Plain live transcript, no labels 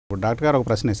Doctor గారు ఒక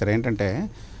ప్రశ్న వేశారు ఏంటంటే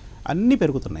అన్నీ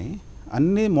పెరుగుతున్నాయి,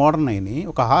 అన్నీ మోడర్న్ అయినాయి,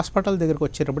 ఒక హాస్పిటల్ దగ్గరికి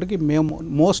వచ్చేటప్పటికి మేము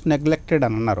మోస్ట్ నెగ్లెక్టెడ్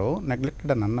అని అన్నారు.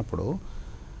 నెగ్లెక్టెడ్ అని అన్నప్పుడు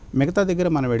మిగతా దగ్గర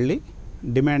మనం వెళ్ళి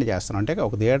డిమాండ్ చేస్తున్నాం. అంటే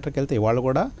ఒక థియేటర్కి వెళ్తే ఇవాళ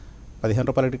కూడా 15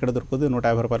 రూపాయలకి టికెట్ దొరుకుతుంది,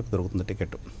 150 రూపాయలకి దొరుకుతుంది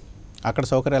టికెట్. అక్కడ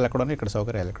సౌకర్యాలు ఎక్కడ ఉన్నాయి, ఇక్కడ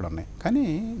సౌకర్యాలు ఎక్కడ ఉన్నాయి. కానీ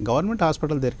గవర్నమెంట్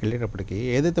హాస్పిటల్ దగ్గరికి వెళ్ళేటప్పటికి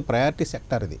ఏదైతే ప్రయారిటీ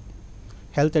సెక్టార్ ఇది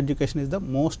health education is the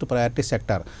most priority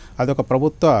sector. అదొక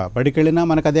ప్రభుత్వ బడికి వెళ్ళినా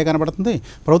మనకు అదే కనబడుతుంది,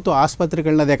 ప్రభుత్వ ఆసుపత్రికి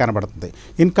వెళ్ళినా అదే కనబడుతుంది.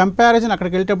 ఇన్ కంపారిజన్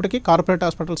అక్కడికి వెళ్ళేటప్పటికి కార్పొరేట్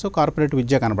హాస్పిటల్స్, కార్పొరేట్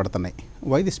విద్య కనబడుతున్నాయి.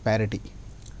 Why this parity?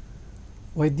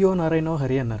 వైద్యో నారాయణో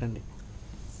హరి అన్నారండి.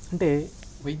 అంటే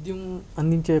వైద్యం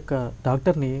అందించే యొక్క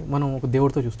డాక్టర్ని మనం ఒక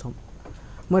దేవుడితో చూస్తాం.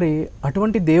 మరి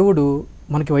అటువంటి దేవుడు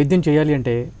మనకి వైద్యం చేయాలి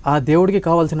అంటే ఆ దేవుడికి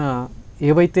కావాల్సిన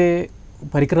ఏవైతే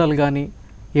పరికరాలు కానీ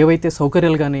ఏవైతే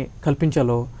సౌకర్యాలు కానీ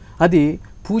కల్పించాలో అది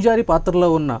పూజారి పాత్రలో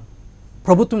ఉన్న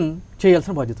ప్రభుత్వం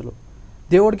చేయాల్సిన బాధ్యతలు.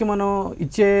 దేవుడికి మనం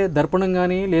ఇచ్చే దర్పణం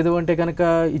కానీ లేదు అంటే కనుక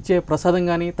ఇచ్చే ప్రసాదం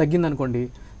కానీ తగ్గిందనుకోండి,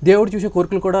 దేవుడు చూసే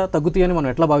కోరికలు కూడా తగ్గుతాయని మనం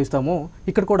ఎట్లా భావిస్తామో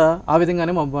ఇక్కడ కూడా ఆ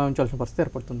విధంగానే మనం భావించాల్సిన పరిస్థితి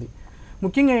ఏర్పడుతుంది.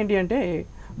 ముఖ్యంగా ఏంటి అంటే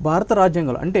భారత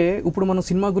రాజ్యాంగంలో, అంటే ఇప్పుడు మనం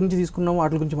సినిమా గురించి తీసుకున్నాం,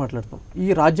 వాటి గురించి మాట్లాడుతాం. ఈ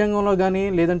రాజ్యాంగంలో కానీ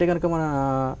లేదంటే కనుక మన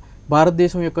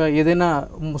భారతదేశం యొక్క ఏదైనా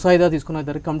ముసాయిదా తీసుకున్నా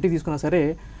సరే, కమిటీ తీసుకున్నా సరే,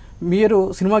 మీరు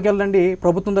సినిమాకి వెళ్ళండి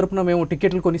ప్రభుత్వం తరపున మేము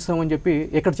టికెట్లు కొనిస్తామని చెప్పి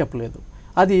ఎక్కడ చెప్పలేదు.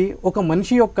 అది ఒక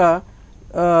మనిషి యొక్క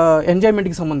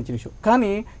ఎంజాయ్మెంట్కి సంబంధించిన ఇష్యూ.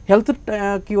 కానీ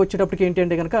హెల్త్కి వచ్చేటప్పటికి ఏంటి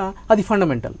అంటే కనుక అది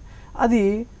ఫండమెంటల్. అది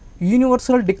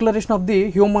universal declaration of the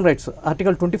human rights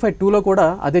article 25(2) కూడా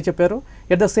అదే చెప్పారు.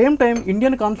 At the same time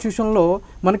Indian కాన్స్టిట్యూషన్లో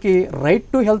మనకి రైట్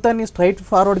టు హెల్త్ అని స్ట్రైట్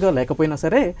ఫార్వర్డ్గా లేకపోయినా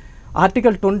సరే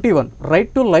ఆర్టికల్ 21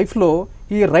 రైట్ టు లైఫ్లో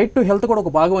ఈ రైట్ టు హెల్త్ కూడా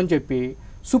ఒక భాగం అని చెప్పి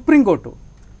supreme court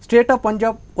state of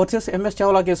Punjab versus MS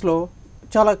Chawla కేసులో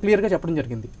చాలా క్లియర్గా చెప్పడం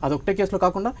జరిగింది. అదొకటే కేసులో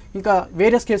కాకుండా ఇంకా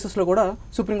వేరియస్ కేసెస్లో కూడా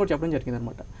సుప్రీంకోర్టు చెప్పడం జరిగింది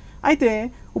అనమాట. అయితే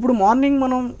ఇప్పుడు మార్నింగ్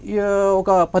మనం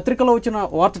ఒక పత్రికలో వచ్చిన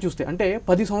వార్త చూస్తే, అంటే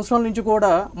 10 సంవత్సరాల నుంచి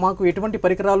కూడా మాకు ఎటువంటి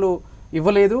పరికరాలు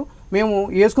ఇవ్వలేదు, మేము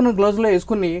వేసుకున్న గ్లౌజ్లో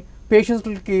వేసుకుని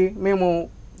పేషెంట్స్కి మేము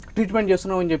ట్రీట్మెంట్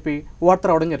చేస్తున్నామని చెప్పి వార్త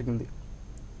రావడం జరిగింది.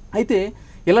 అయితే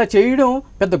ఇలా చేయడం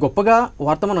పెద్ద గొప్పగా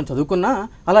వార్త మనం చదువుకున్నా,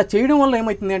 అలా చేయడం వల్ల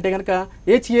ఏమవుతుంది అంటే కనుక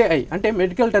HAI అంటే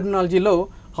మెడికల్ టెర్మినాలజీలో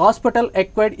హాస్పిటల్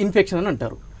ఎక్వైర్డ్ ఇన్ఫెక్షన్ అని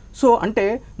అంటారు. సో అంటే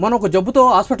మనం ఒక జబ్బుతో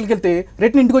హాస్పిటల్కి వెళ్తే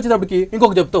రిటర్న్ ఇంటికి వచ్చేటప్పటికి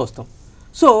ఇంకొక జబ్బుతో వస్తాం.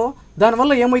 సో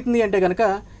దానివల్ల ఏమవుతుంది అంటే కనుక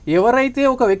ఎవరైతే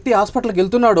ఒక వ్యక్తి హాస్పిటల్కి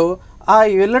వెళ్తున్నాడో ఆ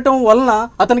వెళ్ళటం వలన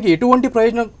అతనికి ఎటువంటి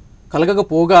ప్రయోజనం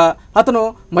కలగకపోగా అతను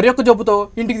మరి యొక్క జబ్బుతో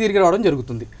ఇంటికి తిరిగి రావడం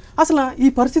జరుగుతుంది. అసలు ఈ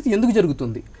పరిస్థితి ఎందుకు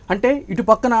జరుగుతుంది అంటే, ఇటు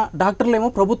పక్కన డాక్టర్లు ఏమో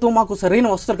ప్రభుత్వం మాకు సరైన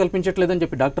వసతులు కల్పించట్లేదని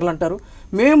చెప్పి డాక్టర్లు అంటారు.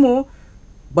 మేము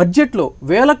బడ్జెట్లో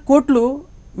 1000 కోట్లు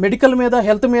మెడికల్ మీద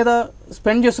హెల్త్ మీద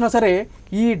స్పెండ్ చేస్తున్నా సరే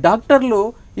ఈ డాక్టర్లు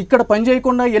ఇక్కడ పని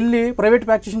చేయకుండా వెళ్ళి ప్రైవేట్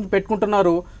ప్రాక్టీషన్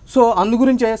పెట్టుకుంటున్నారు. సో అందు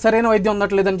గురించే సరైన వైద్యం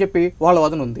అందట్లేదని చెప్పి వాళ్ళ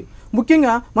వాదన ఉంది.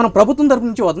 ముఖ్యంగా మనం ప్రభుత్వం తరపు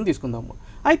నుంచి వాదన తీసుకుందాము.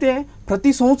 అయితే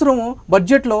ప్రతి సంవత్సరము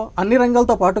బడ్జెట్లో అన్ని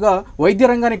రంగాలతో పాటుగా వైద్య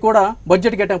రంగానికి కూడా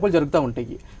బడ్జెట్ కేటాయింపులు జరుగుతూ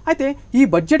ఉంటాయి. అయితే ఈ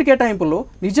బడ్జెట్ కేటాయింపుల్లో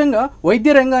నిజంగా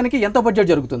వైద్య రంగానికి ఎంత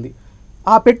బడ్జెట్ జరుగుతుంది,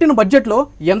 ఆ పెట్టిన బడ్జెట్లో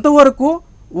ఎంతవరకు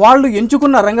వాళ్ళు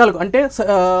ఎంచుకున్న రంగాలకు, అంటే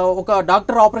ఒక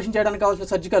డాక్టర్ ఆపరేషన్ చేయడానికి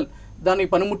కావాల్సిన సర్జికల్ దాని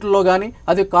పనిముట్లలో కానీ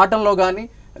అది కాటన్లో కానీ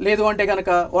లేదు అంటే కనుక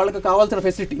వాళ్ళకి కావాల్సిన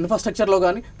ఫెసిలిటీ ఇన్ఫ్రాస్ట్రక్చర్లో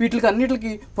కానీ వీటికి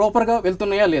అన్నిటికి ప్రాపర్గా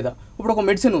వెళ్తున్నాయా లేదా. ఇప్పుడు ఒక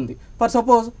మెడిసిన్ ఉంది, ఫర్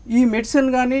సపోజ్ ఈ మెడిసిన్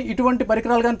కానీ ఇటువంటి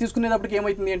పరికరాలు కానీ తీసుకునేటప్పటికి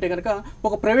ఏమవుతుంది అంటే కనుక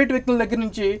ఒక ప్రైవేట్ వ్యక్తుల దగ్గర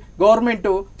నుంచి గవర్నమెంట్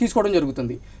తీసుకోవడం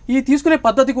జరుగుతుంది. ఈ తీసుకునే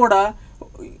పద్ధతి కూడా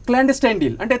క్లాండెస్టైన్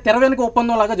డీల్, అంటే తెర వెనుక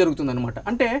ఒప్పందం లాగా జరుగుతుంది అనమాట.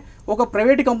 అంటే ఒక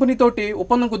ప్రైవేట్ కంపెనీ తోటి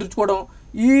ఒప్పందం కుదుర్చుకోవడం,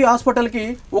 ఈ హాస్పిటల్కి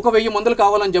 1000 మందులు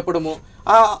కావాలని చెప్పడము,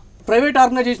 ఆ ప్రైవేట్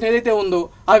ఆర్గనైజేషన్ ఏదైతే ఉందో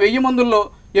ఆ 1000 మందుల్లో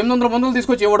 800 మందులు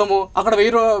తీసుకొచ్చి ఇవ్వడము, అక్కడ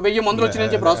 1000 మందులు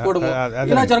వచ్చినాయని చెప్పి రాసుకోవడము,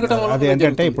 ఇలా జరగడం అది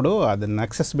ఏంటంటే ఇప్పుడు అది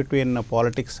నక్సెస్ బిట్వీన్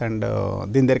పాలిటిక్స్ అండ్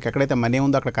దీని దగ్గరికి ఎక్కడైతే మనీ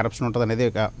ఉందో అక్కడ కరప్షన్ ఉంటుంది అనేది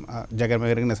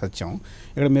జగమెరిగిన సత్యం.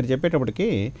 ఇక్కడ మీరు చెప్పేటప్పటికి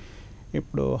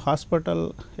ఇప్పుడు హాస్పిటల్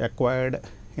ఎక్వైర్డ్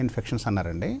ఇన్ఫెక్షన్స్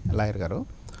అన్నారండి లాయర్ గారు.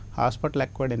 హాస్పిటల్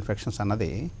ఎక్వైర్డ్ ఇన్ఫెక్షన్స్ అన్నది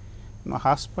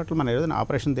హాస్పిటల్ మన ఏదైనా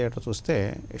ఆపరేషన్ థియేటర్ చూస్తే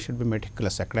ఇట్ షుడ్ బి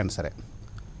మెటిక్యులస్ ఎక్కడైనా సరే.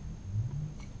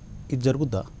 ఇది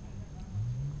జరుగుద్దా?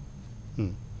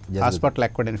 హాస్పిటల్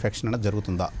ఎక్వైర్డ్ ఇన్ఫెక్షన్ అనేది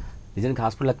జరుగుతుందా? నిజానికి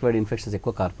హాస్పిటల్ ఎక్వైర్డ్ ఇన్ఫెక్షన్స్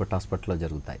ఎక్కువ కార్పొరేట్ హాస్పిటల్లో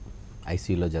జరుగుతాయి,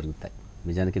 ఐసీయూలో జరుగుతాయి.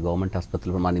 నిజానికి గవర్నమెంట్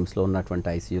హాస్పిటల్లో మా నిమ్స్లో ఉన్నటువంటి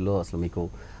ఐసీయూలో అసలు మీకు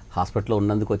హాస్పిటల్లో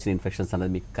ఉన్నందుకు వచ్చిన ఇన్ఫెక్షన్స్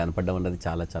అనేది మీకు కనపడడం అనేది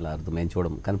చాలా చాలా అర్థం మేము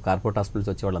చూడడం. కానీ కార్పొరేట్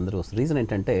హాస్పిటల్స్ వచ్చే వాళ్ళందరూ వస్తారు. రీజన్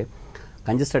ఏంటంటే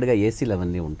కంజెస్టెడ్గా ఏసీలు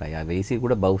అవన్నీ ఉంటాయి. ఆ ఏసీ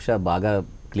కూడా బహుశా బాగా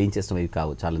క్లీన్ చేసినవి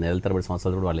కావు, చాలా నెలల తరబడి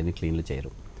సంవత్సరాలు కూడా వాళ్ళు ఏమీ క్లీన్లు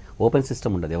చేయరు. ఓపెన్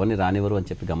సిస్టమ్ ఉండదు, ఎవరిని రానివ్వరు అని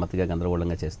చెప్పి గమ్మత్తుగా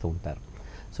గందరగోళంగా చేస్తూ ఉంటారు.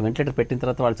 సో వెంటిలేటర్ పెట్టిన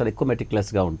తర్వాత వాళ్ళు చాలా ఎక్కువ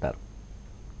మెటిక్యులస్గా ఉంటారు.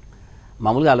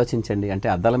 మామూలుగా ఆలోచించండి, అంటే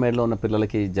అద్దాల మేడలో ఉన్న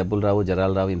పిల్లలకి జబ్బులు రావు,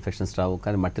 జ్వరాలు రావు, ఇన్ఫెక్షన్స్ రావు,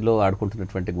 కానీ మట్టిలో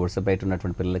ఆడుకుంటున్నటువంటి గుడిసె బయట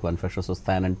ఉన్నటువంటి పిల్లలకి ఇన్ఫెక్షన్స్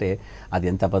వస్తాయనంటే అది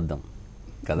ఎంత అబద్ధం.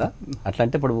 కదా. అట్లా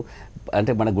అంటే ఇప్పుడు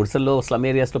అంటే మన గుడిసెల్లో స్లమ్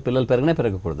ఏరియాస్లో పిల్లలు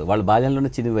పెరగకూడదు, వాళ్ళు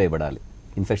బాల్యంలోనే చినివేయబడాలి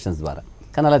ఇన్ఫెక్షన్స్ ద్వారా.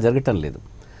 కానీ అలా జరగటం లేదు.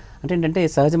 అంటే ఏంటంటే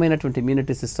సహజమైనటువంటి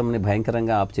ఇమ్యూనిటీ సిస్టమ్ని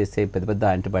భయంకరంగా ఆప్ చేసే పెద్ద పెద్ద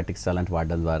యాంటీబయాటిక్స్ అలాంటి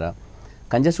వాడడం ద్వారా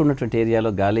కంజెస్ట్ ఉన్నటువంటి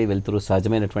ఏరియాలో గాలి వెలుతురు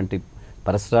సహజమైనటువంటి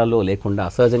పరిసరాల్లో లేకుండా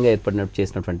అసహజంగా ఏర్పడినట్టు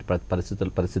చేసినటువంటి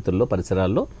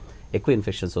పరిసరాల్లో ఎక్కువ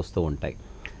ఇన్ఫెక్షన్స్ వస్తూ ఉంటాయి.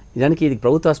 నిజానికి ఇది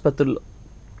ప్రభుత్వ ఆసుపత్రుల్లో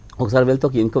ఒకసారి వెళ్తే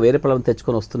ఇంకో వేరే పొలం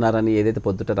తెచ్చుకొని వస్తున్నారని ఏదైతే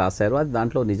పొద్దుట రాశారో అది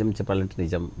దాంట్లో నిజం చెప్పాలంటే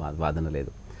నిజం వాదన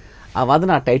లేదు. ఆ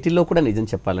వాదన ఆ టైటిల్లో కూడా నిజం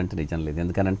చెప్పాలంటే నిజం లేదు.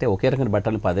 ఎందుకంటే ఒకే రకమైన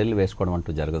బట్టలు 10 ఏళ్ళు వేసుకోవడం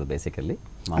అంటూ జరగదు బేసికల్లీ.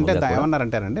 అంటే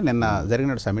ఏమన్నారంటేనండి నిన్న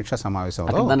జరిగిన సమీక్షా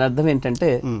సమావేశంలో దాని అర్థం ఏంటంటే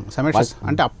సమీక్ష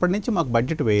అంటే అప్పటి నుంచి మాకు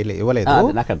బడ్జెట్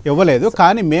ఇవ్వలేదు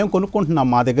కానీ మేము కొనుక్కుంటున్నాం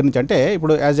మా దగ్గర నుంచి. అంటే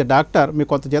ఇప్పుడు యాజ్ ఎ డాక్టర్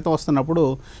మీకు కొంత జీతం వస్తున్నప్పుడు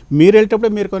మీరు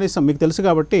వెళ్ళేటప్పుడే మీరు కొనిస్తాం, మీకు తెలుసు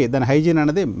కాబట్టి దాని హైజీన్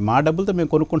అనేది మా డబ్బులతో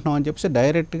మేము కొనుక్కుంటున్నాం అని చెప్పి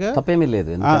డైరెక్ట్గా తప్పేమీ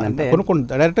లేదు.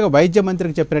 కొనుక్కుంటాం డైరెక్ట్గా వైద్య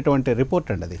మంత్రికి చెప్పినటువంటి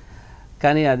రిపోర్ట్ అండి అది.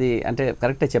 కానీ అది అంటే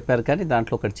కరెక్టే చెప్పారు, కానీ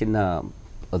దాంట్లో ఒక చిన్న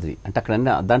వదిలి అంటే అక్కడ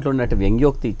దాంట్లో ఉన్నట్టు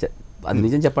వ్యంగ్యోక్తి అది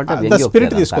నిజం చెప్పాలంటే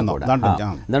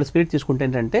దాంట్లో స్పిరిట్ తీసుకుంటే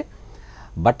ఏంటంటే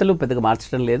బట్టలు పెద్దగా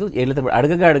మార్చడం లేదు, ఏళ్ళతో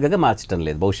అడగగా మార్చడం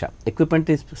లేదు. బహుశా ఎక్విప్మెంట్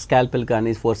స్కాల్పెల్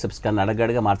కానీ ఫోర్సెప్స్ కానీ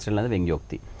అడగగా మార్చడం లేదు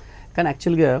వ్యంగ్యోక్తి. కానీ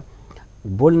యాక్చువల్గా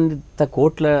బోల్డంత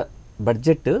కోట్ల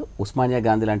బడ్జెట్ ఉస్మానియా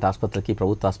గాంధీ లాంటి ఆసుపత్రులకి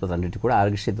ప్రభుత్వ ఆసుపత్రులు అన్నింటికి కూడా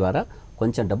ఆరోగ్యశ్రీ ద్వారా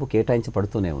కొంచెం డబ్బు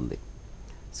కేటాయించబడుతూనే ఉంది.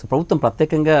 సో ప్రభుత్వం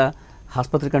ప్రత్యేకంగా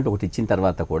ఆసుపత్రి కంటే ఒకటి ఇచ్చిన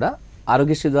తర్వాత కూడా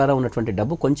ఆరోగ్యశ్రీ ద్వారా ఉన్నటువంటి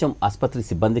డబ్బు కొంచెం ఆసుపత్రి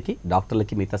సిబ్బందికి,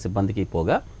 డాక్టర్లకి, మిగతా సిబ్బందికి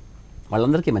పోగా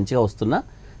వాళ్ళందరికీ మంచిగా వస్తున్న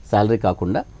శాలరీ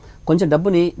కాకుండా కొంచెం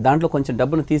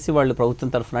డబ్బుని తీసి వాళ్ళు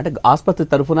ప్రభుత్వం తరఫున అంటే ఆసుపత్రి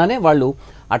తరఫుననే వాళ్ళు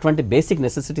అటువంటి బేసిక్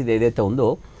నెసెసిటీ ఏదైతే ఉందో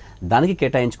దానికి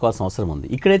కేటాయించుకోవాల్సిన అవసరం ఉంది.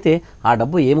 ఇక్కడైతే ఆ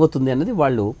డబ్బు ఏమవుతుంది అన్నది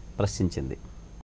వాళ్ళు ప్రశ్నించింది.